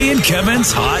Jay and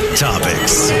Kevin's Hot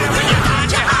Topics.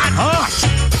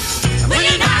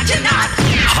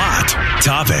 Hot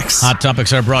Topics. Hot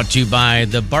Topics are brought to you by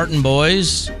the Barton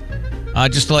Boys.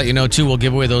 Just to let you know, too, we'll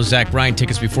give away those Zach Bryan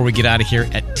tickets before we get out of here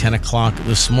at 10 o'clock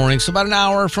this morning. So about an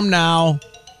hour from now.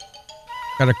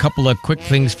 Got a couple of quick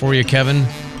things for you, Kevin.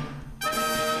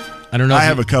 I don't know. I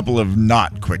have a couple of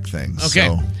not quick things. Okay.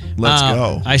 So let's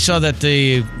go. I saw that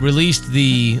they released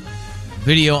the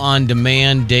video on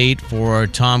demand date for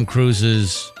Tom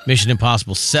Cruise's Mission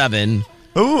Impossible 7.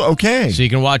 Oh, okay. So you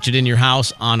can watch it in your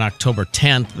house on October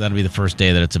 10th. That'll be the first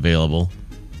day that it's available.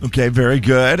 Okay, very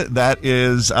good. That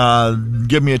is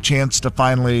give me a chance to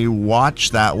finally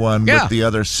watch that one with the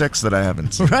other 6 that I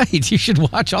haven't seen. Right, you should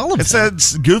watch all of them.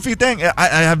 It's a goofy thing. I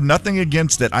have nothing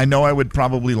against it. I know I would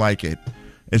probably like it.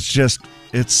 It's just,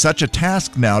 it's such a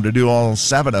task now to do all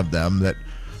 7 of them that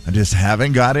I just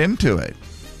haven't got into it.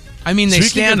 I mean, they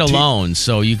stand alone,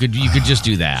 so you could just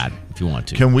do that if you want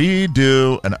to. Can we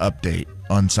do an update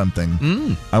on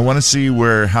something? I want to see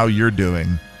how you're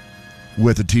doing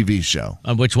with a TV show.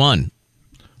 Which one?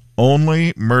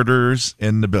 Only Murders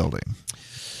in the Building.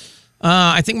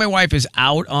 I think my wife is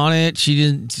out on it.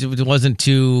 She wasn't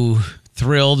too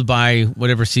thrilled by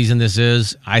whatever season this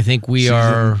is. I think we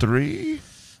are 3. I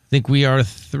think we are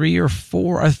 3 or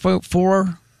 4.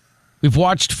 4. We've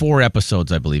watched 4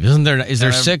 episodes, I believe. Isn't there? Is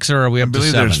there 6 or are we up to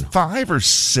 7? There's 5 or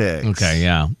 6. Okay,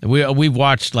 yeah. We've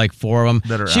watched like 4 of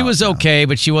them. She was okay,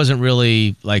 but she wasn't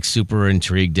really like super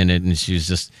intrigued in it, and she was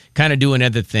just kind of doing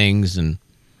other things. And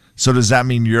so does that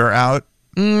mean you're out?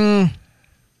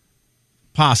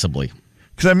 Possibly.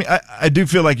 Because I mean, I do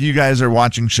feel like you guys are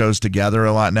watching shows together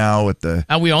a lot now. With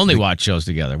we only watch shows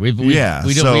together. We've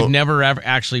never ever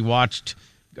actually watched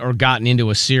or gotten into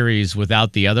a series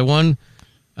without the other one.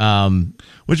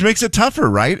 Which makes it tougher,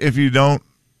 right? If you don't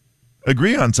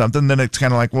agree on something, then it's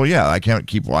kind of like, well, yeah, I can't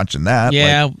keep watching that.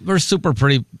 Yeah, we're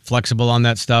pretty flexible on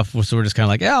that stuff. So we're just kind of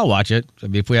like, yeah, I'll watch it. I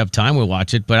mean, if we have time, we'll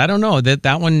watch it. But I don't know,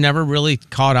 that one never really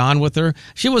caught on with her.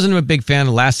 She wasn't a big fan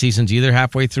of last season's either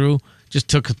halfway through. Just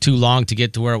took too long to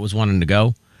get to where it was wanting to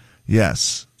go.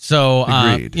 Yes. So,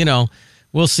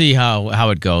 we'll see how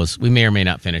it goes. We may or may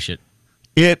not finish it.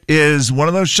 It is one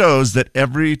of those shows that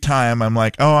every time I'm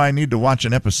like, oh, I need to watch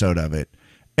an episode of it.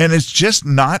 And it's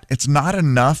not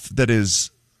enough that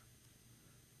is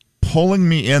pulling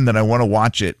me in that I want to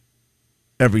watch it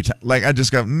every time. Like, I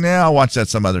just go, nah, I'll watch that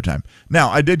some other time. Now,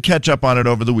 I did catch up on it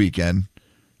over the weekend,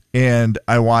 and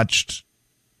I watched,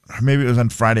 maybe it was on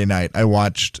Friday night, I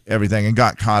watched everything and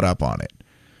got caught up on it.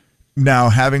 Now,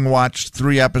 having watched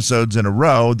 3 episodes in a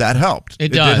row, that helped.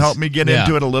 It did help me get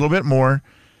into it a little bit more.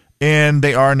 And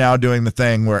they are now doing the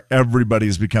thing where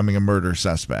everybody's becoming a murder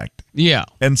suspect. Yeah.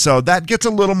 And so that gets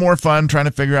a little more fun trying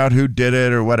to figure out who did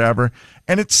it or whatever.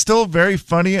 And it's still very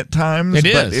funny at times.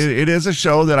 It is a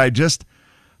show that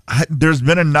there's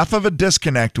been enough of a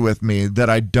disconnect with me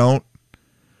that I don't,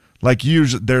 like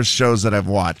usually there's shows that I've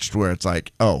watched where it's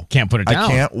like, oh, can't put it down. I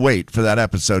can't wait for that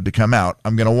episode to come out.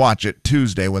 I'm going to watch it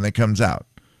Tuesday when it comes out.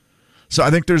 So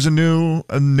I think there's a new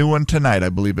one tonight. I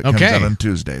believe it comes out on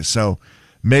Tuesday. So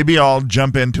maybe I'll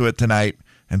jump into it tonight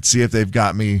and see if they've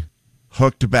got me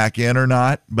hooked back in or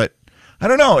not. But I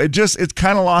don't know. It's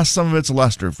kind of lost some of its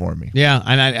luster for me. Yeah,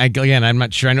 and I'm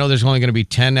not sure. I know there's only going to be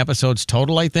 10 episodes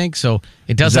total, I think. So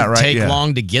it doesn't take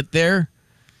long to get there.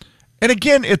 And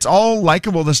again, it's all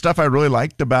likable. The stuff I really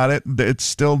liked about it, it's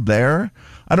still there.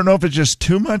 I don't know if it's just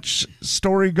too much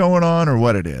story going on or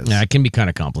what it is. Yeah, it can be kind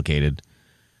of complicated.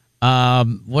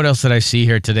 What else did I see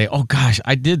here today? Oh, gosh,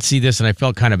 I did see this and I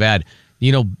felt kind of bad.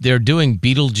 You know, they're doing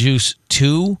Beetlejuice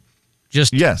 2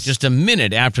 just a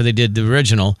minute after they did the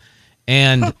original.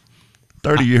 And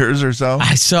 30 years or so.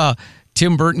 I saw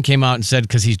Tim Burton came out and said,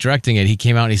 because he's directing it, he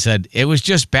came out and he said, it was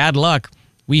just bad luck.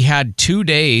 We had 2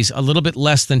 days, a little bit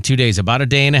less than 2 days, about a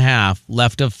day and a half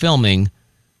left of filming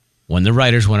when the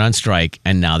writers went on strike,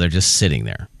 and now they're just sitting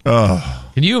there.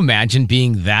 Oh. Can you imagine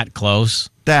being that close?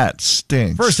 That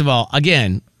stinks. First of all,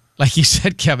 again, like you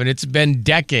said, Kevin, it's been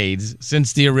decades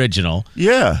since the original.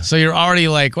 Yeah. So you're already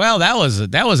like, well, that was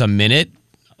a minute.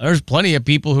 There's plenty of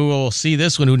people who will see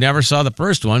this one who never saw the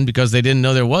first one because they didn't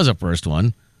know there was a first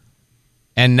one.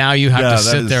 And now you have to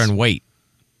sit there and wait.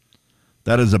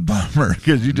 That is a bummer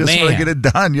because you just want to get it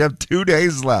done. You have 2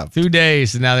 days left. 2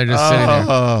 days, and now they're just sitting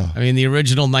there. I mean, the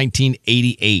original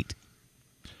 1988.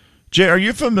 Jay, are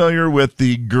you familiar with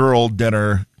the girl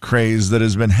dinner craze that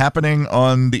has been happening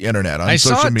on the internet, on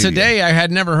social media? I saw it today. I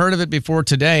had never heard of it before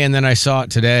today, and then I saw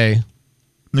it today.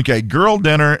 Okay, girl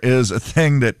dinner is a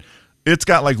thing that it's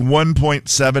got like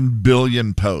 1.7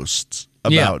 billion posts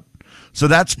about. Yeah. So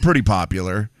that's pretty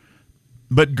popular.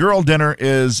 But girl dinner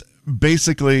is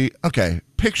basically, okay,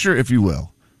 picture, if you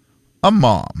will, a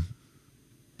mom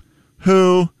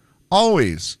who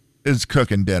always is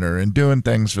cooking dinner and doing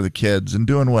things for the kids and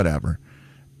doing whatever.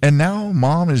 And now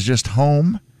mom is just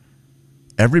home.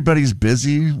 Everybody's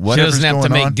busy. Whatever's she doesn't have to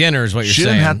make on. dinner is what you're saying. She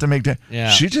doesn't have to make dinner. Yeah.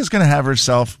 She's just going to have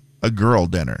herself a girl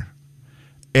dinner.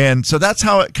 And so that's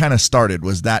how it kind of started,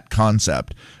 was that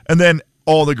concept. And then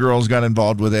all the girls got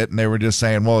involved with it, and they were just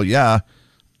saying, well, yeah,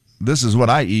 this is what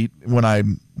I eat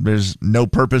when there's no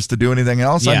purpose to do anything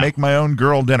else. Yeah. I make my own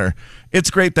girl dinner.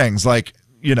 It's great things like,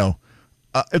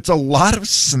 it's a lot of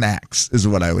snacks is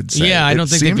what I would say. Yeah, I don't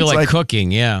think they feel like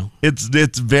cooking, yeah.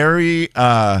 It's very,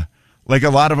 like a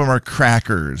lot of them are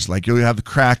crackers. Like you'll have the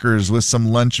crackers with some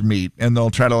lunch meat, and they'll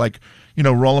try to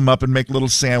roll them up and make little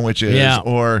sandwiches. Yeah.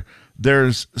 Or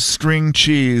there's string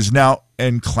cheese. Now,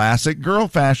 in classic girl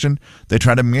fashion, they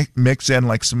try to mix in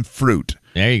like some fruit.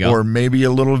 There you go. Or maybe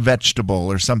a little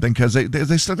vegetable or something, because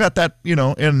they still got that,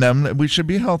 in them. We should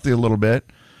be healthy a little bit.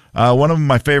 One of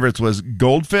my favorites was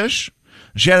goldfish.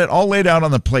 She had it all laid out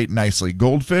on the plate nicely.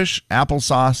 Goldfish,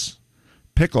 applesauce,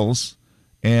 pickles,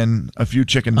 and a few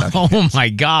chicken nuggets. Oh, my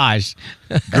gosh.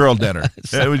 Girl dinner.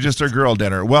 It was just her girl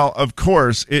dinner. Well, of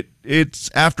course, it's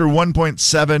after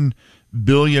 1.7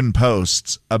 billion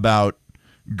posts about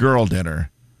girl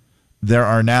dinner, there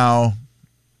are now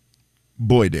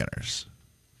boy dinners.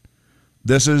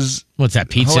 This is What's that,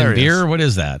 pizza hilarious. and beer? What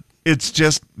is that? It's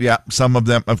just, some of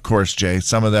them, of course, Jay,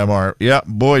 some of them are,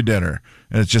 boy dinner.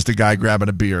 And it's just a guy grabbing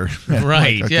a beer.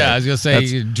 Right. Like, okay, yeah, I was going to say,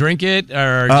 you drink it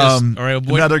or just...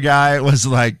 another guy was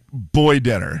like, boy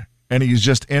dinner. And he's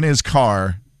just in his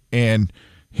car, and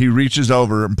he reaches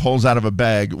over and pulls out of a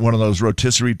bag one of those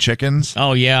rotisserie chickens.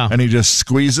 Oh, yeah. And he just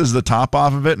squeezes the top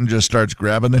off of it and just starts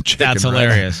grabbing the chicken. That's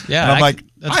hilarious. Yeah. And I'm like,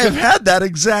 I have had that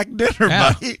exact dinner,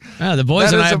 buddy. Yeah, the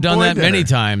boys That and I is have a done boy that many dinner.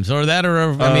 times. Or that,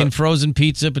 or frozen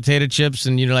pizza, potato chips,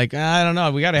 and you're like, I don't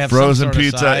know, we got to have Frozen some sort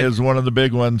pizza of side. is one of the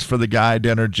big ones for the guy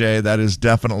dinner, Jay. That is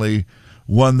definitely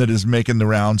one that is making the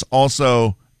rounds.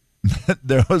 Also,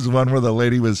 there was one where the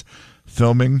lady was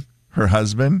filming her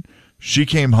husband. She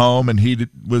came home, and he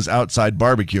was outside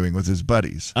barbecuing with his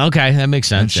buddies. Okay, that makes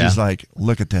sense. And she's like,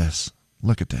 look at this.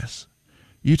 Look at this.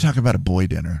 You talk about a boy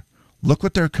dinner. Look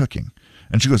what they're cooking.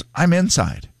 And she goes, I'm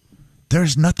inside.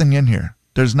 There's nothing in here.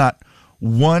 There's not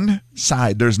one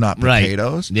side. There's not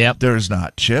potatoes. Right. Yep. There's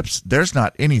not chips. There's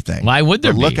not anything. Why would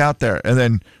there But be? Look out there. And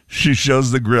then she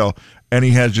shows the grill, and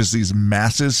he has just these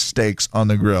massive steaks on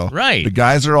the grill. Right. The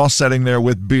guys are all sitting there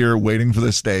with beer waiting for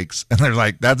the steaks. And they're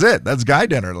like, that's it. That's guy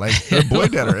dinner. Like, or boy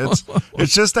dinner.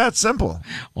 It's just that simple.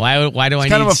 Why do I need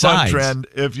Kind of a sides? fun trend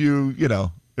if you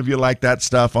like that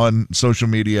stuff on social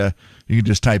media. You can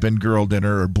just type in girl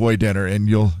dinner or boy dinner, and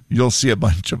you'll see a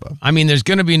bunch of them. I mean, there's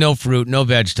going to be no fruit, no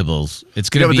vegetables. It's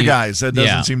going to be with the guys. That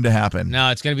doesn't seem to happen. No,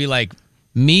 it's going to be like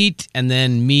meat and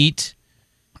then meat,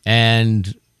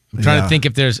 and I'm trying to think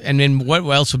if there's, and then what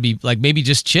else would be, like maybe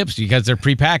just chips because they're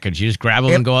prepackaged. You just grab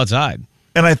them and go outside.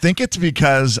 And I think it's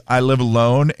because I live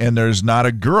alone and there's not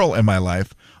a girl in my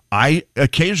life. I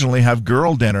occasionally have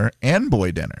girl dinner and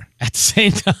boy dinner At the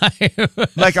same time.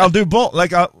 Like I'll do both.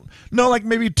 Like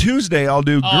maybe Tuesday I'll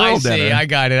do girl I see. dinner. I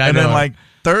got it. And then like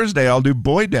Thursday I'll do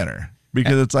boy dinner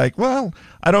because it's like, well,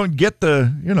 I don't get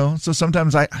so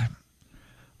sometimes I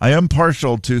am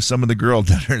partial to some of the girl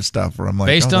dinner stuff where I'm like,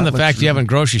 based on the that fact looks you haven't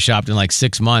grocery shopped in like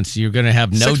 6 months, you're going to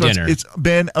have no 6 months. dinner. It's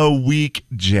been a week,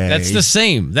 Jay. That's the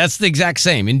same. That's the exact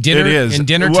same. In dinner, It is. in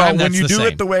dinner well, time, that's when you the do same.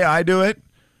 it the way I do it,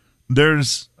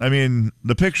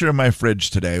 the picture in my fridge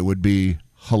today would be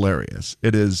hilarious.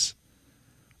 It is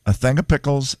a thing of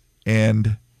pickles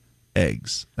and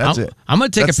eggs. That's it. I'm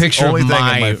going to take That's a the picture of only thing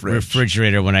in my fridge.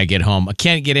 refrigerator when I get home. I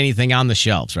can't get anything on the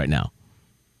shelves right now.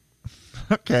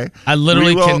 Okay. I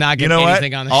literally We will- cannot get you know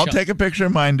anything what? on the I'll shelf. take a picture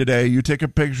of mine today. You take a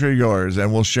picture of yours,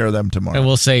 and we'll share them tomorrow. And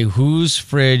we'll say whose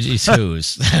fridge is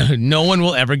whose. No one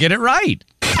will ever get it right.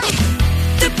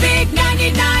 The big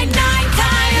 99.9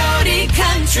 Coyote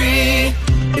Country.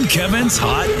 And Kevin's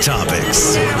Hot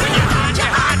Topics.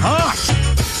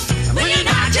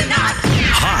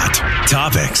 Hot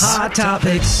Topics. Hot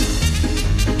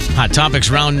Topics. Hot Topics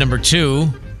round number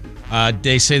 2.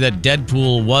 They say that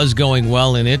Deadpool was going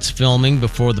well in its filming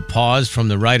before the pause from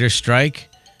the writer's strike.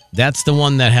 That's the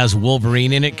one that has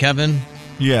Wolverine in it, Kevin.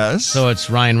 Yes. So it's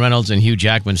Ryan Reynolds and Hugh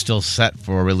Jackman still set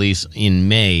for release in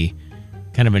May.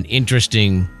 Kind of an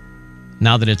interesting,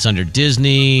 now that it's under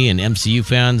Disney and MCU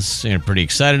fans are pretty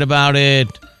excited about it.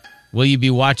 Will you be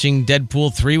watching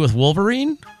Deadpool 3 with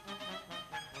Wolverine?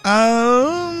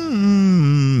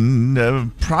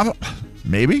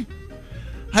 Maybe.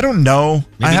 I don't know.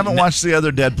 Maybe I haven't watched the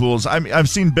other Deadpools. I've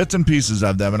seen bits and pieces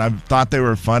of them, and I've thought they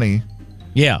were funny.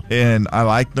 Yeah. And I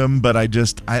like them, but I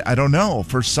don't know.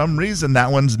 For some reason,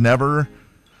 that one's never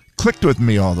clicked with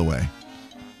me all the way.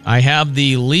 I have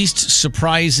the least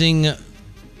surprising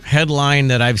headline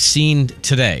that I've seen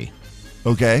today.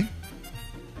 Okay.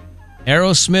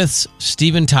 Aerosmith's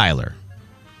Steven Tyler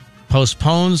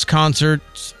postpones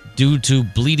concerts due to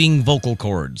bleeding vocal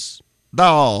cords.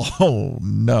 Oh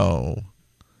no.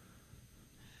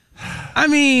 I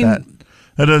mean,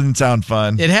 that doesn't sound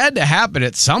fun. it had to happen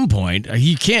at some point.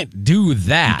 You can't do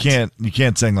that. You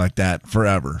can't sing like that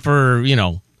forever. For,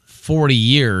 40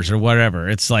 years or whatever.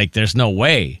 It's like there's no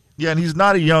way. Yeah, and he's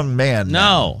not a young man. No.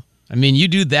 now. I mean, you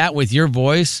do that with your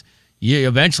voice,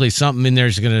 eventually something in there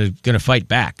is gonna fight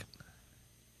back.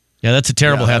 Yeah, that's a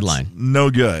terrible headline. No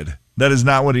good. That is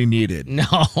not what he needed.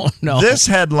 No. This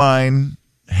headline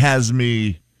has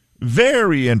me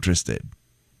very interested.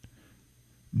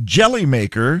 Jelly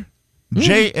maker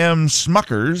J.M.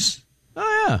 Smuckers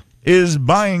Oh, yeah. is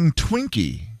buying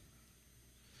Twinkie.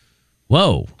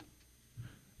 Whoa.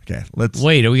 Okay,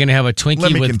 Wait, are we going to have a Twinkie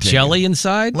Let me with continue. jelly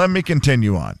inside? Let me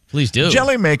continue on. Please do.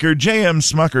 Jelly maker J.M.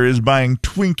 Smucker is buying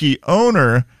Twinkie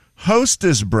owner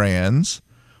Hostess brands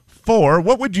for,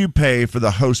 what would you pay for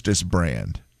the Hostess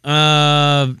brand?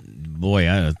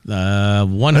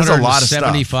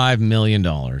 $175 million.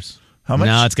 How much?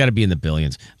 No, it's got to be in the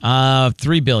billions.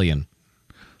 $3 billion.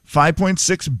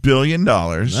 $5.6 billion.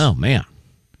 Oh, man.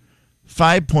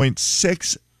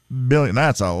 $5.6 billion.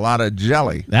 That's a lot of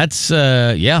jelly. That's,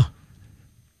 yeah.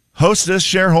 Hostess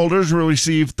shareholders will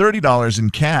receive $30 in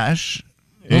cash.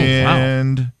 Oh,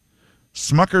 and wow.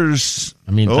 Smuckers,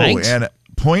 thanks. and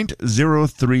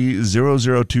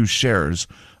 0.03002 shares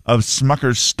of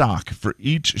Smuckers stock for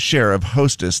each share of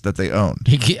Hostess that they own.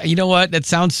 You know what? That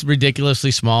sounds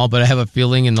ridiculously small, but I have a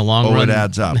feeling in the long run it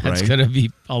adds up, that's right? going to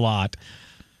be a lot.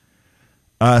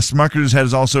 Smuckers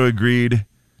has also agreed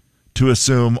to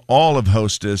assume all of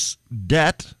Hostess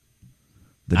debt.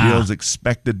 The deal is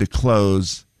expected to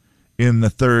close in the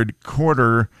third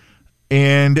quarter.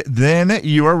 And then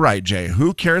you are right, Jay.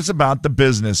 Who cares about the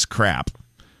business crap?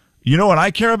 You know what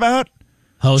I care about?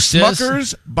 Hostess?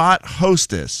 Smuckers bought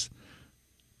Hostess.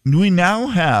 We now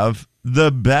have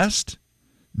the best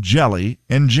jelly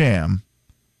and jam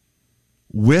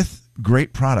with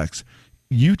great products.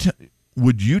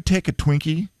 Would you take a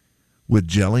Twinkie with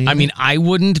jelly in I mean, it? I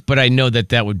wouldn't, but I know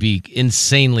that would be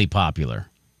insanely popular.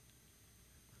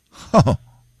 Oh,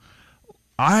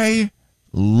 I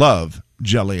love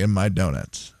jelly in my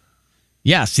donuts.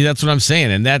 Yeah, see, that's what I'm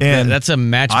saying, and that's a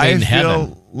match made in heaven. I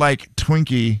feel like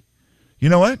Twinkie. You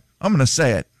know what? I'm going to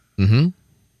say it. Mm-hmm.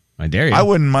 I dare you. I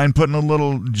wouldn't mind putting a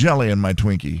little jelly in my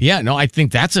Twinkie. Yeah, no, I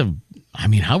think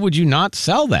how would you not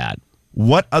sell that?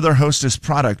 What other Hostess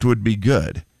product would be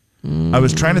good? I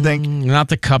was trying to think. Not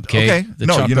the cupcake. Okay, The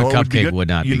no, chocolate you know what cupcake would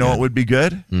not be You know good. what would be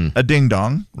good? A ding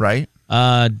dong, right?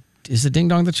 Is the Ding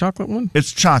Dong the chocolate one?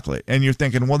 It's chocolate. And you're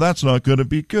thinking, well, that's not going to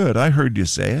be good. I heard you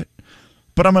say it.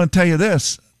 But I'm going to tell you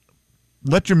this.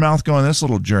 Let your mouth go on this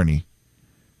little journey.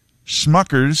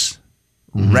 Smucker's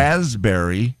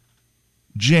raspberry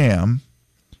jam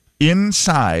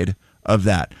inside of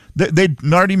that. They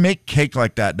already make cake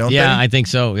like that, don't they? Yeah, I think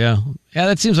so, yeah. Yeah,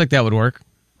 that seems like that would work.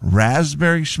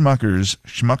 Raspberry Schmuckers.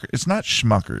 It's not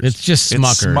Schmuckers. It's just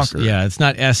Smuckers. It's Smucker. Yeah, it's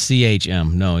not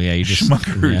SCHM. No, yeah, you just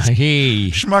Schmuckers. Yeah, hey.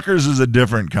 Schmuckers is a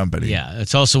different company. Yeah,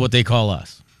 it's also what they call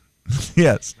us.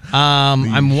 Yes.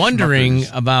 I'm wondering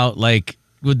Schmuckers. about, like,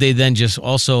 would they then just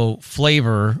also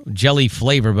jelly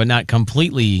flavor, but not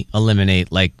completely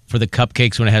eliminate, like, for the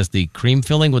cupcakes when it has the cream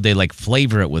filling, would they, like,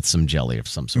 flavor it with some jelly of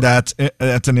some sort? That's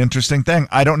an interesting thing.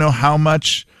 I don't know how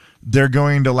much they're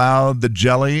going to allow the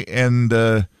jelly and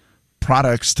the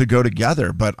products to go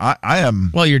together, but I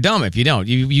am... Well, you're dumb if you don't.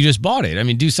 You just bought it. I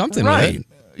mean, do something Right. with it.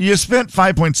 You spent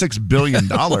 $5.6 billion. You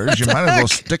might as well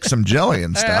stick some jelly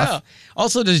and stuff. Yeah.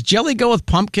 Also, does jelly go with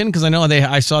pumpkin? Because I know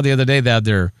I saw the other day that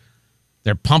their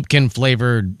pumpkin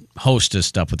flavored Hostess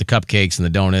stuff with the cupcakes and the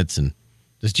donuts. And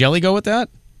does jelly go with that?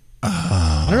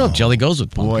 I don't know if jelly goes with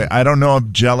pumpkin. Boy, I don't know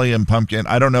if jelly and pumpkin,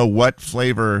 I don't know what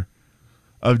flavor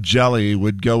of jelly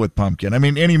would go with pumpkin. I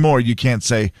mean, anymore, you can't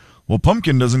say, well,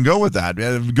 pumpkin doesn't go with that.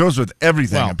 It goes with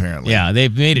everything, apparently. Yeah,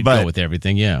 they've made it But go with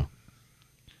everything, yeah.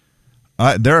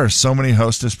 There are so many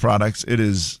Hostess products.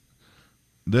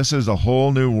 This is a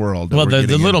whole new world. That Well, we're the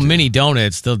getting little into. mini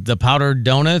donuts, the powdered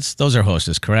donuts, those are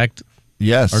Hostess, correct?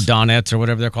 Yes. Or donettes or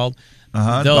whatever they're called.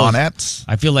 Uh-huh. Donettes.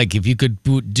 I feel like if you could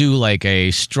do like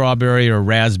a strawberry or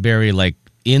raspberry, like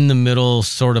in the middle,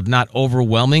 sort of not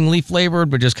overwhelmingly flavored,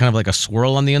 but just kind of like a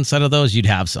swirl on the inside of those, you'd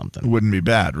have something. Wouldn't be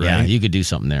bad, right? Yeah, you could do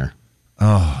something there.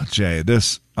 Oh, Jay,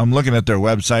 I'm looking at their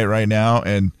website right now,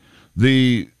 and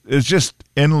it's just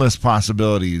endless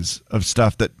possibilities of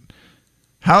stuff that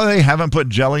how they haven't put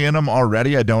jelly in them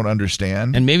already. I don't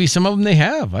understand. And maybe some of them they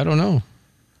have. I don't know.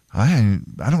 I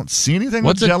don't see anything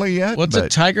with jelly yet. What's a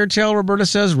tiger tail? Roberta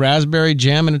says raspberry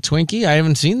jam and a Twinkie. I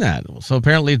haven't seen that. So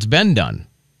apparently it's been done.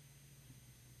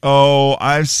 Oh,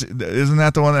 isn't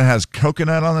that the one that has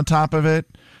coconut on the top of it,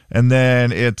 and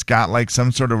then it's got like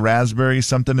some sort of raspberry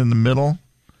something in the middle?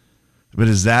 But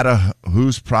is that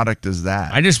whose product is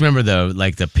that? I just remember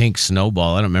the pink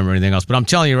snowball. I don't remember anything else. But I'm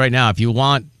telling you right now, if you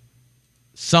want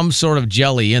some sort of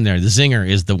jelly in there, the Zinger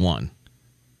is the one.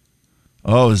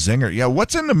 Oh, Zinger. Yeah,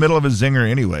 what's in the middle of a Zinger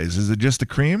anyways? Is it just the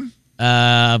cream?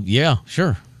 Yeah,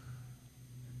 sure.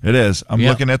 It is. I'm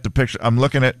looking at the picture. I'm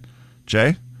looking at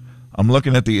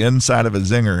the inside of a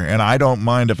Zinger, and I don't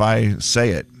mind if I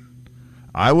say it.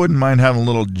 I wouldn't mind having a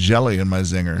little jelly in my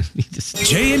Zinger.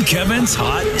 Jay and Kevin's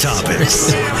Hot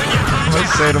Topics.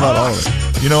 Let's say it about all of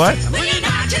it. You know what?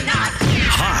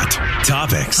 Hot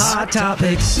Topics. Hot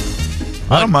Topics.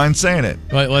 I don't mind saying it.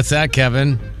 What's that,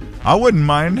 Kevin? I wouldn't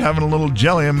mind having a little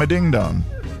jelly in my ding dong.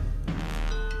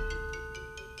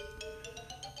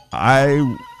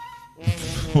 I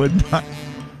would not.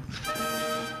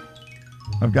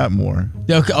 I've got more.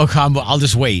 Okay, I'll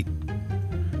just wait.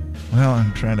 Well,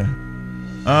 I'm trying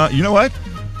to. You know what?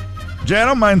 Jay, I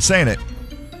don't mind saying it.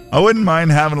 I wouldn't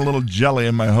mind having a little jelly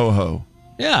in my ho-ho.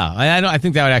 Yeah, I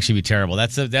think that would actually be terrible.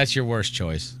 That's your worst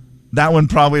choice. That one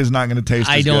probably is not going to taste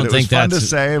as good. I don't think it was fun that's to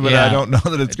say, but I don't know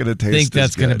that it's going to taste as good. I think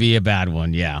that's going to be a bad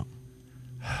one, yeah.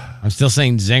 I'm still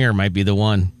saying Zinger might be the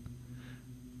one.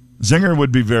 Zinger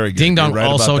would be very good. Ding Dong right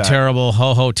also terrible.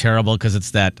 Ho Ho terrible because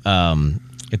it's that,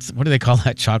 it's what do they call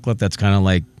that chocolate that's kind of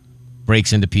like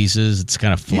breaks into pieces? It's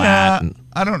kind of flat. Yeah,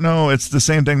 I don't know. It's the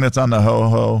same thing that's on the Ho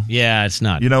Ho. Yeah, it's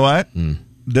not. You know what?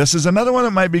 This is another one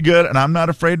that might be good, and I'm not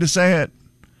afraid to say it.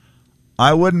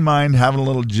 I wouldn't mind having a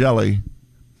little jelly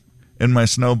in my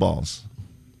snowballs.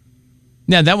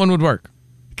 Yeah, that one would work.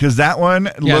 Because that one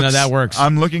looks... Yeah, no, that works.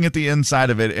 I'm looking at the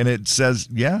inside of it, and it says,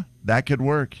 yeah, that could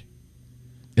work.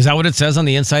 Is that what it says on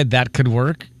the inside? That could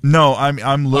work? No,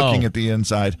 I'm looking at the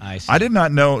inside. I see. I did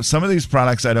not know. Some of these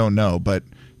products I don't know, but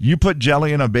you put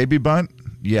jelly in a baby bunt?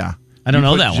 Yeah. I don't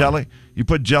know that one. You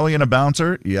put jelly in a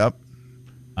bouncer? Yep.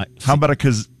 How about a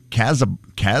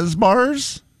Kaz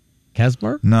bars?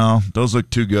 Casbar? No, those look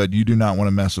too good. You do not want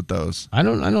to mess with those. I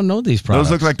don't know these products.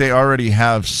 Those look like they already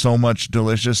have so much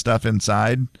delicious stuff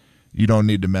inside. You don't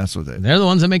need to mess with it. They're the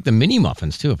ones that make the mini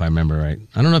muffins too, if I remember right.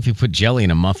 I don't know if you put jelly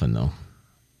in a muffin though.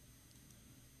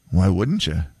 Why wouldn't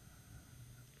you?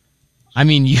 I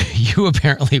mean, you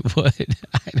apparently would.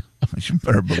 I don't know. You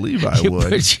better believe I you would.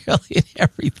 Put jelly in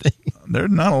everything. There's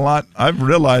not a lot. I've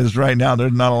realized right now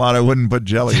there's not a lot I wouldn't put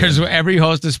jelly in. Every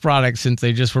Hostess product since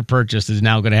they just were purchased is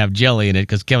now going to have jelly in it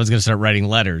because Kevin's going to start writing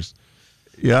letters.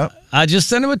 Yeah. Just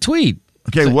send him a tweet.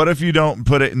 Okay, what if you don't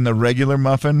put it in the regular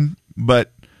muffin,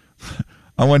 but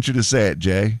I want you to say it,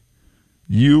 Jay.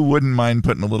 You wouldn't mind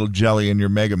putting a little jelly in your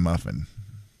mega muffin.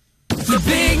 The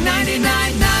big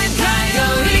 99.9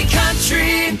 Coyote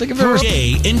Country.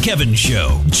 Jay and Kevin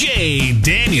Show. Jay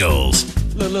Daniels.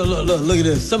 Look at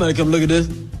this. Somebody come look at this.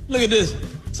 Look at this.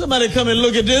 Somebody come and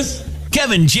look at this.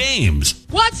 Kevin James.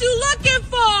 What you looking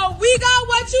for? We got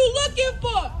what you looking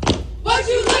for. What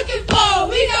you looking for?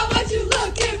 We got what you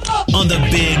looking for. On the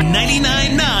big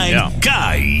 99.9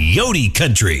 Coyote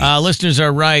Country. Listeners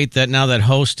are right that now that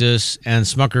Hostess and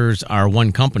Smuckers are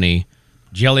one company,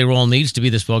 Jelly Roll needs to be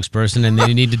the spokesperson, and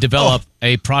they need to develop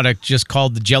a product just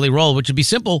called the Jelly Roll, which would be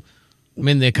simple. I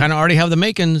mean, they kind of already have the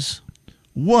makings.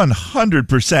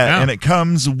 100%. Yeah. And it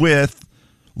comes with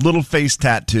little face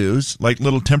tattoos, like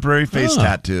little temporary face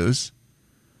tattoos.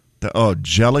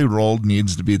 Jelly Roll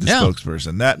needs to be the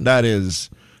spokesperson. That is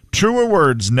truer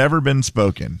words never been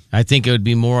spoken. I think it would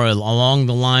be more along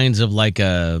the lines of like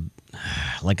a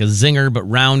zinger, but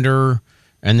rounder.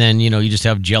 And then, you just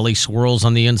have jelly swirls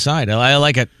on the inside. I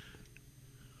like it.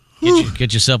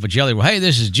 Get yourself a Jelly Roll. Hey,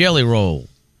 this is Jelly Roll.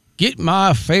 Get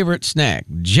my favorite snack,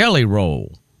 Jelly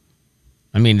Roll.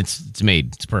 I mean, it's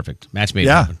made. It's perfect. Match made.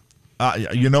 Yeah.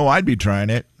 I'd be trying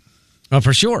it. Oh,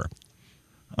 for sure.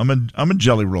 I'm a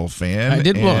Jelly Roll fan. I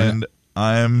did one. And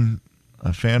I'm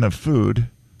a fan of food.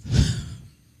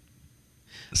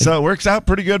 So it works out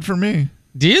pretty good for me.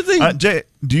 Do you think? Jay,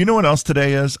 do you know what else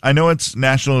today is? I know it's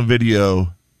National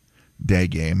Video Day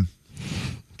game.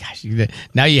 Gosh,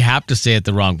 now you have to say it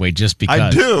the wrong way just because. I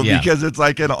do, because it's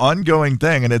like an ongoing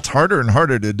thing, and it's harder and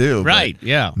harder to do. Right,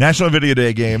 yeah. National Video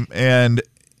Day game, and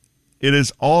it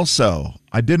is also,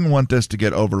 I didn't want this to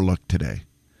get overlooked today.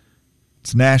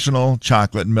 It's National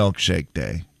Chocolate Milkshake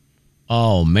Day.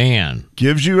 Oh, man.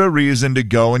 Gives you a reason to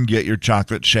go and get your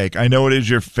chocolate shake. I know it is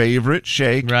your favorite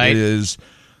shake. Right. It is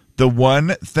the one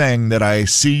thing that I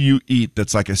see you eat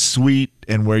that's like a sweet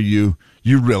and where you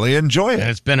really enjoy it. And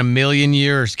it's been a million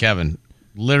years, Kevin.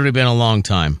 Literally been a long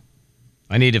time.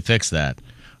 I need to fix that.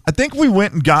 I think we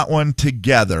went and got one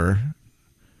together.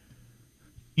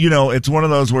 You know, it's one of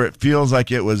those where it feels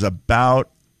like it was about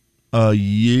a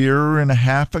year and a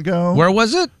half ago. Where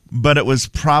was it? But it was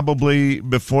probably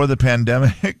before the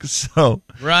pandemic. So,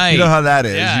 Right. You know how that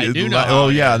is. Yeah, I do know how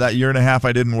it is. That year and a half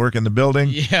I didn't work in the building.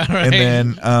 Yeah, right.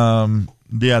 And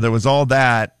then, there was all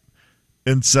that.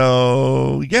 And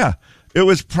so, yeah, it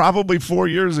was probably 4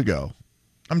 years ago.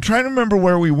 I'm trying to remember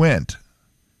where we went.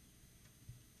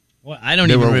 Well, I don't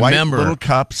They even were remember. white little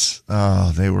cups.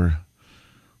 Oh, they were.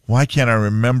 Why can't I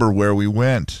remember where we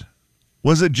went?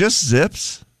 Was it just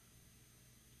Zips?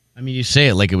 I mean, you say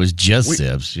it like it was just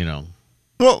Zips, you know.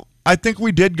 Well, I think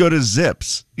we did go to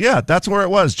Zips. Yeah, that's where it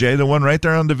was, Jay, the one right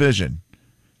there on Division.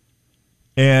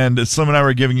 And Slim and I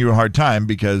were giving you a hard time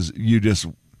because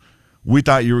we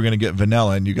thought you were going to get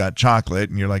vanilla and you got chocolate,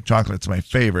 and you're like, chocolate's my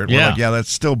favorite. We're like, yeah,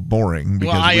 that's still boring.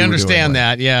 Because Well, I understand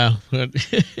that, yeah.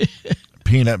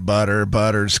 Peanut butter,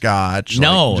 butterscotch.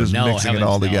 Just mixing it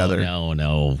all together.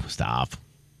 No, stop.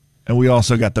 And we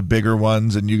also got the bigger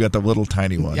ones, and you got the little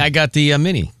tiny one. I got the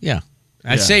mini, yeah.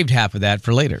 I saved half of that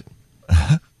for later.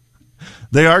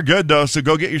 They are good, though, so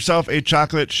go get yourself a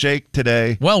chocolate shake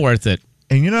today. Well worth it.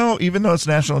 And, even though it's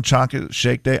National Chocolate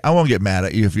Shake Day, I won't get mad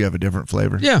at you if you have a different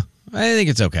flavor. Yeah, I think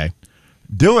it's okay.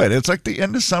 Do it. It's like the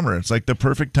end of summer. It's like the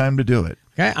perfect time to do it.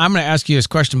 Okay, I'm going to ask you this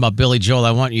question about Billy Joel.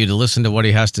 I want you to listen to what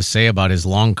he has to say about his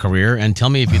long career and tell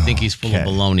me if you think he's full of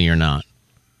baloney or not.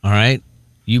 All right?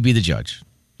 You be the judge.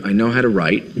 I know how to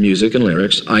write music and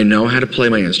lyrics. I know how to play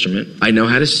my instrument. I know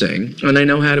how to sing. And I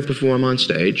know how to perform on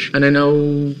stage. And I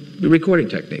know recording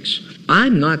techniques.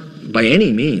 I'm not by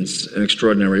any means an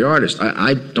extraordinary artist.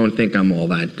 I don't think I'm all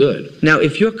that good. Now,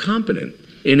 if you're competent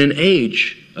in an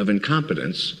age of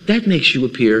incompetence, that makes you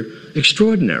appear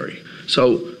extraordinary.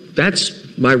 So that's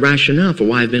my rationale for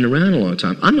why I've been around a long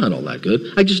time. I'm not all that good.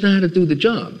 I just know how to do the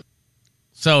job.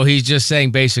 So he's just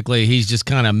saying basically he's just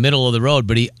kind of middle of the road,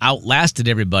 but he outlasted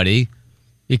everybody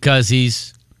because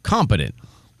he's competent.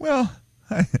 Well,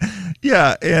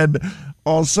 yeah, and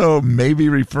also maybe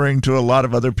referring to a lot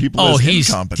of other people as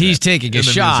incompetent. He's taking a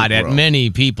shot at many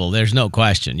people. There's no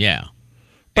question, yeah.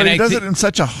 But he does it in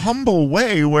such a humble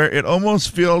way where it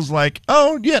almost feels like,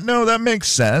 oh, yeah, no, that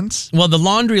makes sense. Well, the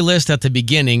laundry list at the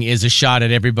beginning is a shot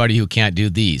at everybody who can't do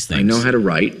these things. I know how to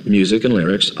write music and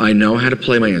lyrics. I know how to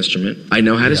play my instrument. I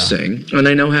know how to sing. And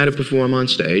I know how to perform on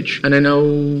stage. And I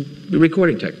know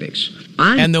recording techniques.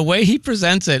 And the way he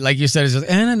presents it, like you said, is just,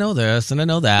 and I know this, and I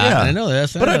know that, and I know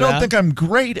this, and but I know don't that. think I'm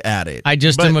great at it. I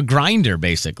just am a grinder,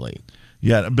 basically.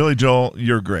 Yeah, Billy Joel,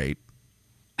 you're great.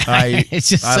 It's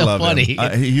just so funny.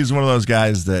 He's one of those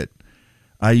guys that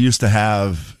I used to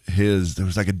have there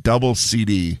was like a double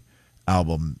CD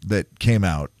album that came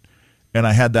out, and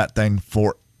I had that thing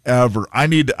forever. I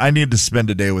need to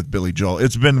spend a day with Billy Joel.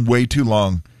 It's been way too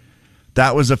long.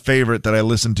 That was a favorite that I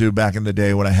listened to back in the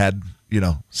day when I had,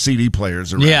 CD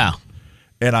players around. Yeah.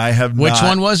 And I have Which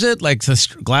one was it? Like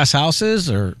the Glass Houses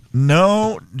or?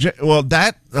 No. Well,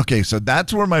 so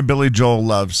that's where my Billy Joel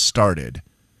love started.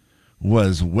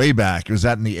 Was way back. Was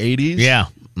that in the 80s? Yeah.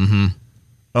 Mm-hmm.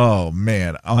 Oh,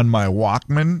 man. On my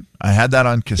Walkman, I had that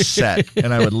on cassette,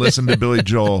 and I would listen to Billy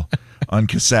Joel on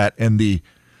cassette, and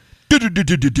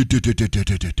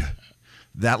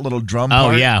that little drum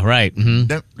part. Oh, yeah, right.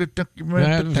 Mm-hmm. It's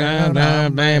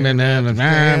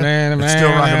still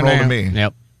rock and roll to me.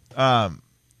 Yep.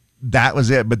 That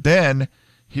was it. But then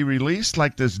he released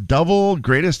like this double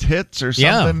greatest hits or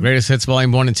something. Yeah, greatest hits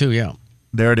volume 1 and 2, yeah.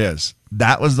 There it is.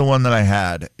 That was the one that I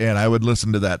had, and I would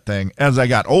listen to that thing as I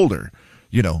got older.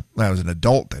 I was an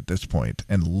adult at this point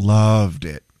and loved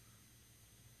it.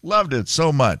 Loved it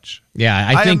so much. Yeah,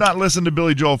 I have think not listened to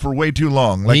Billy Joel for way too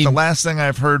long. Like the last thing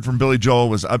I've heard from Billy Joel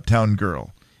was Uptown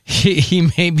Girl. He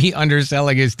may be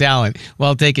underselling his talent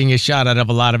while taking a shot out of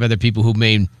a lot of other people who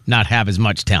may not have as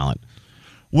much talent.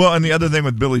 Well, and the other thing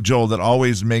with Billy Joel that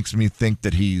always makes me think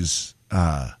that he's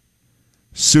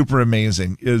super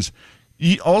amazing is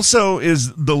he also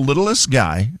is the littlest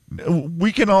guy.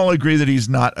 We can all agree that he's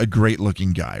not a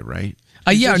great-looking guy, right?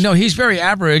 He's very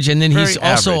average, and then he's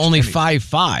also only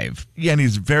 5'5". Yeah, and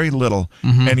he's very little,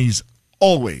 and he's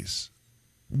always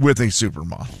with a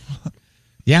supermodel.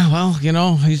 Yeah, well,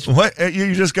 he's... What?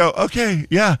 You just go, okay,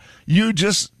 yeah,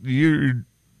 there's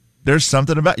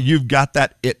something about... You've got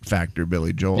that it factor,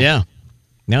 Billy Joel. Yeah.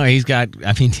 No, he's got,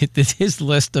 I mean, his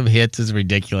list of hits is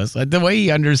ridiculous. The way he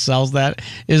undersells that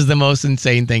is the most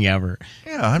insane thing ever.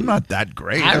 Yeah, I'm not that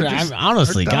great. I'm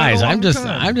honestly, guys, I'm just,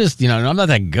 I'm not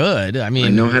that good. I mean, I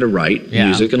know how to write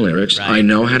music and lyrics. Right. I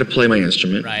know how to play my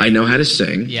instrument. Right. I know how to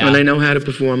sing. Yeah. And I know how to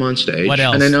perform on stage. What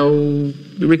else? And I know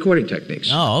recording techniques.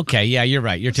 Oh, okay. Yeah, you're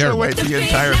right. You're So terrible. wait, the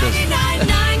entire business.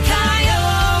 99.9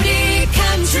 Coyote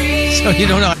Country. So you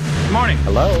don't know. Morning.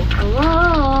 Hello.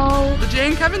 The Jay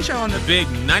and Kevin Show on the Big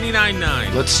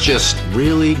 99.9. Let's just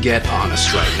really get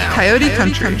honest right now. Coyote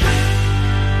Country.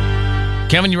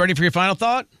 Kevin, you ready for your final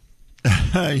thought?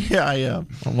 Yeah, I am.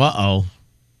 Uh-oh.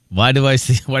 Why does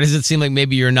it seem like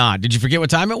maybe you're not? Did you forget what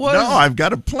time it was? No, I've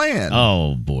got a plan.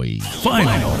 Oh, boy.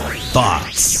 Final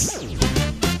thoughts.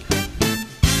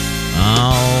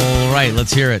 All right,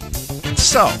 let's hear it.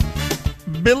 So,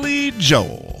 Billy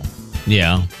Joel.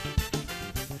 Yeah.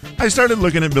 I started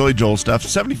looking at Billy Joel stuff.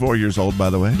 74 years old, by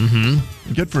the way.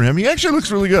 Mm-hmm. Good for him. He actually looks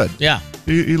really good. Yeah.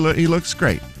 He looks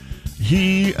great.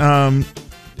 He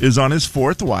is on his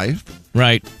fourth wife.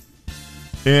 Right.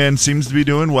 And seems to be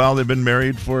doing well. They've been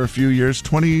married for a few years,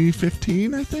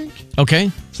 2015, I think. Okay.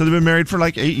 So they've been married for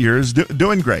like 8 years,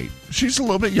 doing great. She's a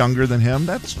little bit younger than him.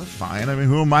 That's fine. I mean,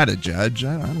 who am I to judge?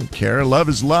 I don't care. Love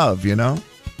is love, you know?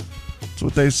 That's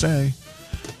what they say.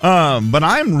 But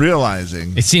I'm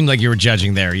realizing... It seemed like you were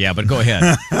judging there, yeah, but go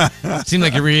ahead. It seemed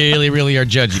like you really, really are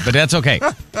judgy, but that's okay.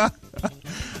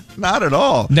 Not at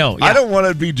all. No, yeah. I don't want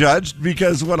to be judged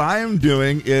because what I am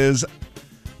doing is...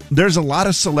 There's a lot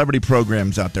of celebrity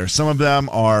programs out there. Some of them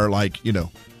are like,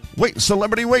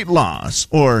 celebrity weight loss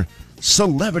or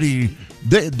celebrity,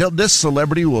 this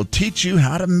celebrity will teach you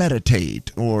how to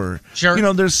meditate or, sure.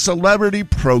 There's celebrity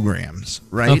programs,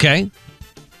 right? Okay.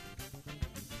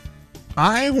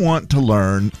 I want to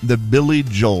learn the Billy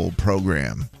Joel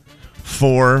program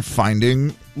for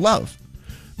finding love.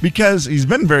 Because he's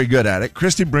been very good at it.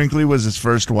 Christy Brinkley was his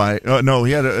first wife. No,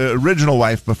 he had an original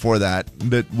wife before that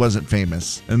wasn't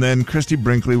famous. And then Christy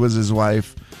Brinkley was his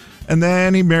wife. And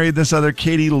then he married this other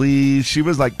Katie Lee. She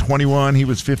was like 21. He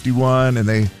was 51. And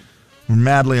they were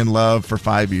madly in love for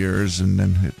 5 years. And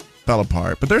then it fell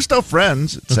apart. But they're still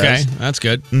friends, it says. Okay, that's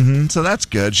good. Mm-hmm, so that's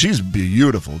good. She's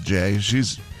beautiful, Jay.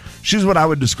 She's what I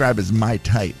would describe as my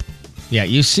type. Yeah,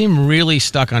 you seem really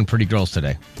stuck on pretty girls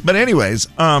today. But anyways,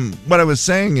 what I was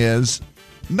saying is,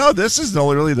 no, this is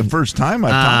only really the first time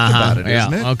I've talked about it,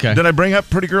 isn't it? Okay. Did I bring up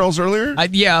pretty girls earlier?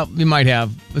 Yeah, you might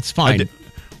have. It's fine.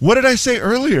 What did I say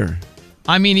earlier?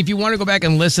 I mean, if you want to go back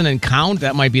and listen and count,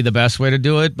 that might be the best way to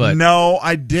do it. But no,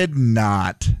 I did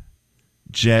not,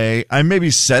 Jay. I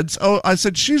maybe said, I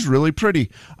said she's really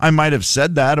pretty. I might have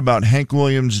said that about Hank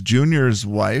Williams Jr.'s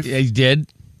wife. Yeah, you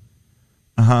did?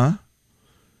 Uh-huh.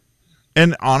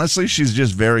 And honestly, she's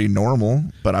just very normal,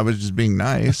 but I was just being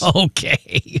nice.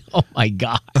 Okay. Oh, my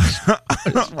gosh.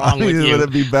 What's wrong with you? Would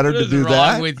it be better to do that?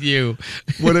 What's wrong with you?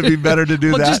 Would it be better to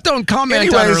do well, that? Just don't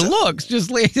comment on her looks. Just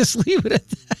leave it at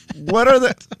that. What are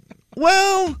the...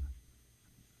 Well...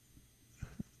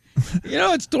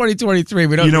 It's 2023.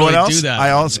 We don't you know really what else? do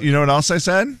that. You know what else I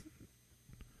said?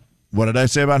 What did I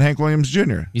say about Hank Williams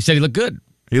Jr.? You said he looked good.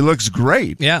 He looks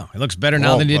great. Yeah, he looks better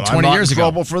now than he did 20 years ago.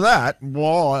 I'm not in trouble for that.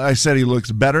 Well, I said he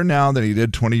looks better now than he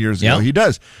did 20 years ago. Yep. He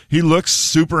does. He looks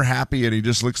super happy, and he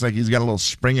just looks like he's got a little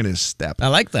spring in his step. I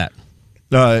like that.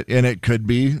 And it could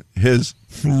be his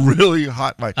really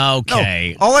hot wife.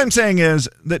 Okay. No, all I'm saying is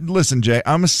that, listen, Jay,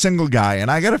 I'm a single guy,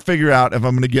 and I got to figure out if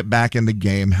I'm going to get back in the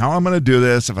game, how I'm going to do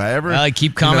this, if I ever... Well, I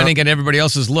keep commenting on everybody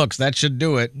else's looks. That should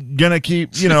do it. Going to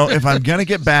keep, if I'm going to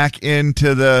get back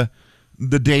into the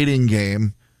dating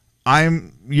game...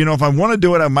 if I want to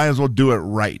do it, I might as well do it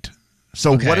right.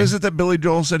 So Okay. What is it that Billy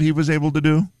Joel said he was able to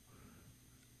do?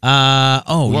 You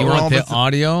want the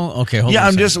audio? Okay, hold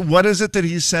on. What is it that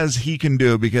he says he can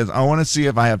do? Because I want to see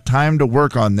if I have time to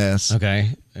work on this.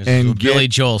 Okay. This is what Billy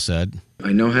Joel said.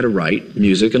 I know how to write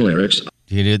music and lyrics.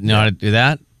 You didn't know how to do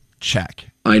that? Check.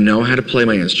 I know how to play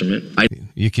my instrument.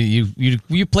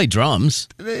 You play drums.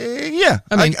 Yeah.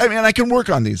 I mean, I can work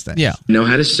on these things. Yeah. I know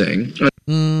how to sing.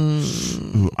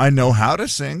 I know how to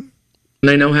sing.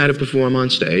 And I know how to perform on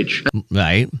stage.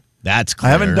 Right. That's clear.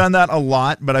 I haven't done that a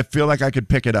lot, but I feel like I could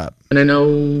pick it up. And I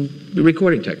know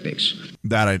recording techniques.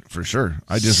 That for sure.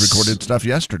 I just recorded stuff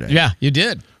yesterday. Yeah, you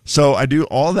did. So I do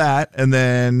all that, and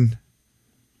then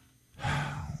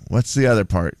what's the other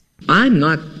part? I'm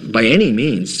not by any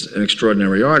means an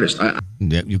extraordinary artist.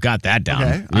 You got that down.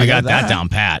 Okay, you got that down,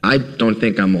 Pat. I don't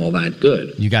think I'm all that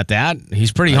good. You got that?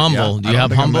 He's pretty humble. Yeah, Do you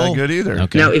have humble? I'm not good either.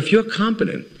 Okay. Now, if you're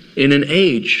competent in an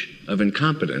age of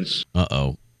incompetence,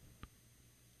 Uh-oh.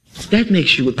 that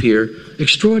makes you appear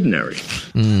extraordinary.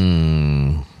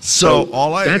 So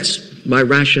all I... That's my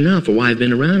rationale for why I've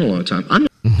been around a long time. I'm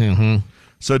not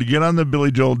So to get on the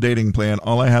Billy Joel dating plan,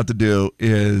 all I have to do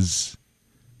is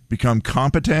become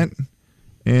competent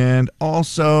and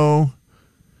also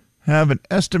have an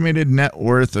estimated net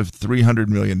worth of $300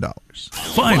 million.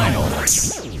 Final.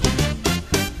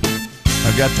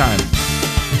 I've got time.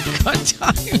 Got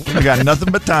time. I got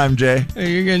nothing but time, Jay.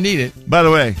 You're going to need it. By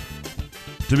the way,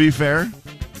 to be fair,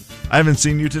 I haven't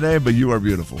seen you today, but you are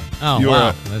beautiful. Oh, you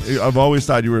wow. I've always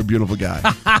thought you were a beautiful guy.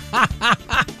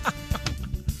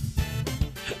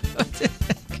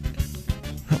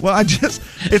 Well,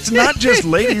 it's not just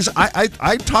ladies.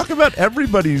 I talk about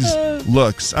everybody's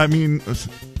looks. I mean,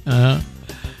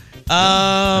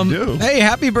 I do. Hey,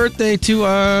 happy birthday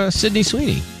to Sydney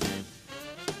Sweeney.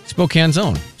 Spokane's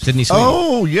own, Sydney Sweeney.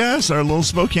 Oh, yes, our little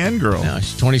Spokane girl. No,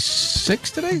 she's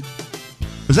 26 today?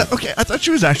 Is that okay? I thought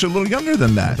she was actually a little younger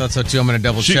than that. I thought so, too. I'm going to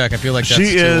double check. I feel like that's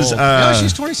she too is, old. No,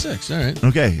 she's 26. All right.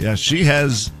 Okay, yeah, she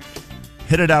has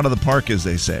hit it out of the park, as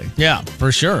they say. Yeah,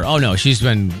 for sure. Oh, no, she's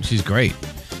great.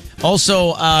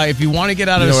 Also, if you want to get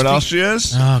out of You know what else she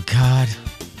is? Oh, God.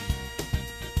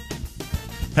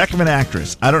 Heck of an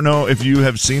actress. I don't know if you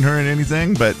have seen her in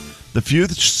anything, but the few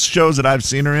shows that I've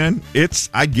seen her in,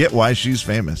 I get why she's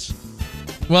famous.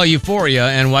 Well, Euphoria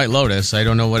and White Lotus. I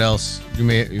don't know what else.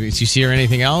 Did you see her in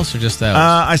anything else or just that?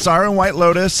 I saw her in White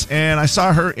Lotus, and I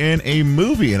saw her in a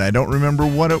movie, and I don't remember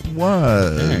what it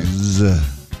was.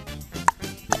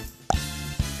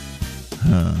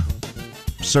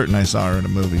 Certain I saw her in a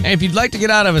movie. And if you'd like to get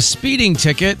out of a speeding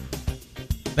ticket,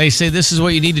 they say this is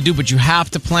what you need to do, but you have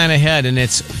to plan ahead, and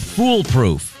it's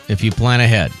foolproof if you plan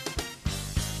ahead.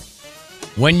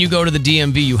 When you go to the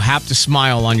DMV, you have to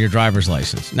smile on your driver's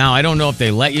license. Now, I don't know if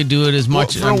they let you do it as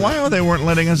much. For a while, they weren't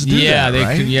letting us do that,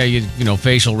 right? You know,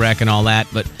 facial rec and all that.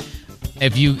 But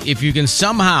if you can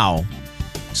somehow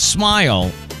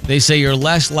smile, they say you're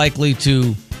less likely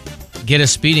to get a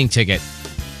speeding ticket.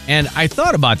 And I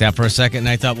thought about that for a second, and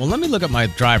I thought, well, let me look at my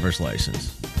driver's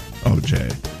license. Oh, Jay.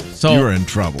 So you were in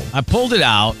trouble. I pulled it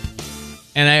out,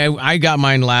 and I got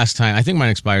mine last time. I think mine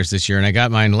expires this year, and I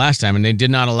got mine last time, and they did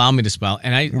not allow me to smile.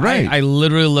 And I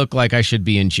literally look like I should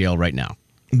be in jail right now.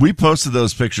 We posted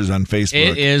those pictures on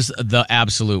Facebook. It is the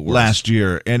absolute worst. Last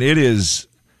year, and it is,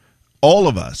 all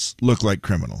of us look like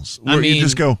criminals. I mean, you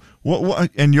just go,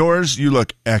 what? And yours, you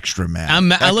look extra mad.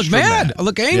 I look mad. I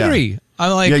look angry. Yeah.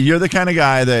 I'm like, yeah, you're the kind of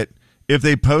guy that if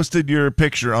they posted your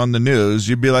picture on the news,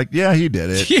 you'd be like, yeah, he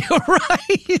did it. You're right.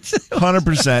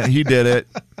 100%, he did it.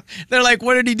 They're like,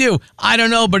 what did he do? I don't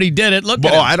know, but he did it. Look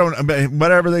at him. I don't.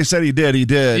 Whatever they said he did, he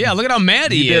did. Yeah, look at how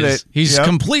mad he is. Did it. He's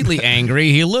completely angry.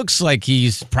 He looks like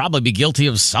he's probably be guilty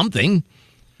of something.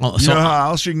 Well, you know how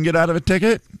else you can get out of a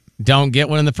ticket? Don't get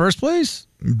one in the first place?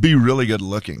 Be really good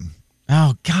looking.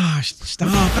 Oh, gosh. Stop.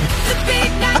 The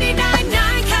big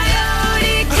 99.9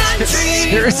 Coyote Country.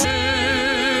 Seriously?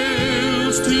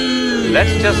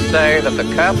 Let's just say that the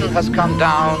curtain has come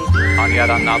down on yet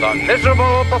another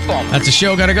miserable performance. That's a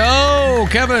show. Gotta go.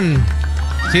 Kevin,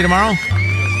 see you tomorrow?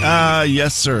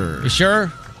 Yes, sir. You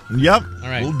sure? Yep. All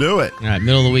right. We'll do it. All right,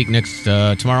 middle of the week next.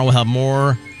 Tomorrow we'll have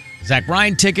more Zach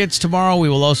Bryan tickets. Tomorrow we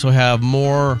will also have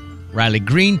more Riley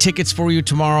Green tickets for you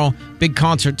tomorrow. Big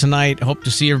concert tonight. Hope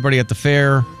to see everybody at the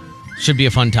fair. Should be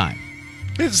a fun time.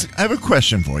 I have a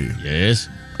question for you. Yes?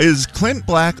 Is Clint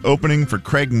Black opening for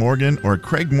Craig Morgan or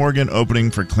Craig Morgan opening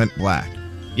for Clint Black?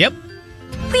 Yep.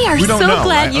 We are so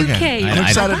glad you came. I'm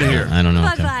excited to hear. I don't know.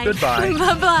 Bye-bye. Goodbye.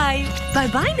 Bye-bye.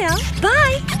 Bye-bye now.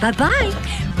 Bye. Bye-bye.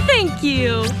 Thank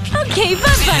you. Okay,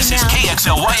 bye-bye This is now.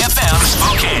 KXLY-FM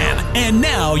Spokane. And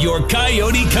now your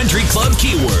Coyote Country Club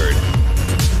keyword.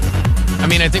 I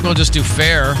mean, I think we'll just do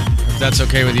fair, if that's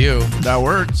okay with you. That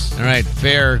works. All right,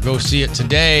 fair. Go see it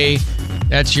today.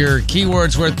 That's your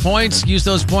keywords worth points. Use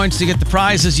those points to get the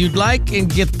prizes you'd like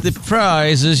and get the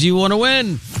prizes you want to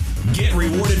win. Get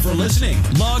rewarded for listening.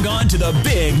 Log on to the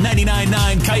big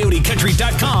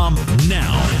 999coyotecountry.com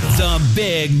now. The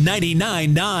big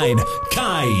 99.9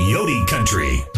 Coyote Country.